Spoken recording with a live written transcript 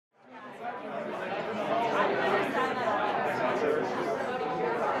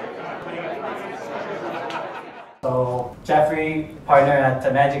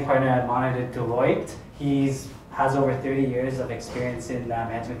managing partner at Monitor Deloitte. He has over 30 years of experience in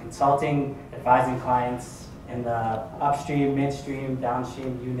management consulting, advising clients in the upstream, midstream,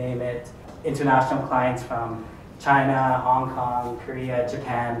 downstream, you name it. International clients from China, Hong Kong, Korea,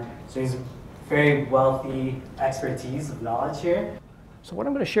 Japan. So he's very wealthy expertise of knowledge here. So what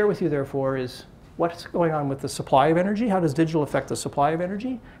I'm going to share with you, therefore, is what's going on with the supply of energy. How does digital affect the supply of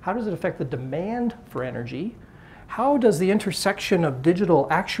energy? How does it affect the demand for energy? How does the intersection of digital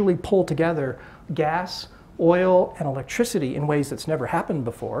actually pull together gas, oil, and electricity in ways that's never happened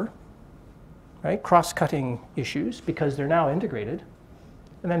before? Right? Cross-cutting issues, because they're now integrated.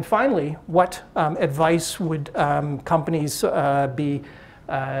 And then finally, what advice would companies be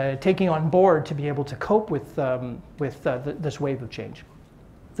taking on board to be able to cope with this wave of change?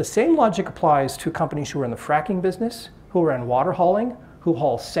 The same logic applies to companies who are in the fracking business, who are in water hauling, who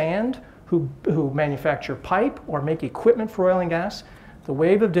haul sand, who manufacture pipe or make equipment for oil and gas. The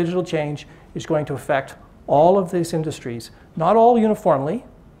wave of digital change is going to affect all of these industries, not all uniformly,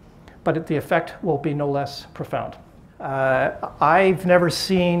 but the effect will be no less profound. I've never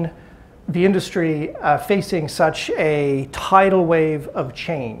seen the industry facing such a tidal wave of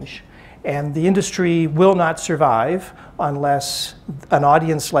change. And the industry will not survive unless an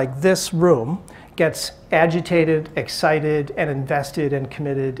audience like this room gets agitated, excited, and invested and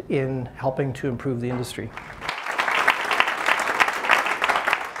committed in helping to improve the industry.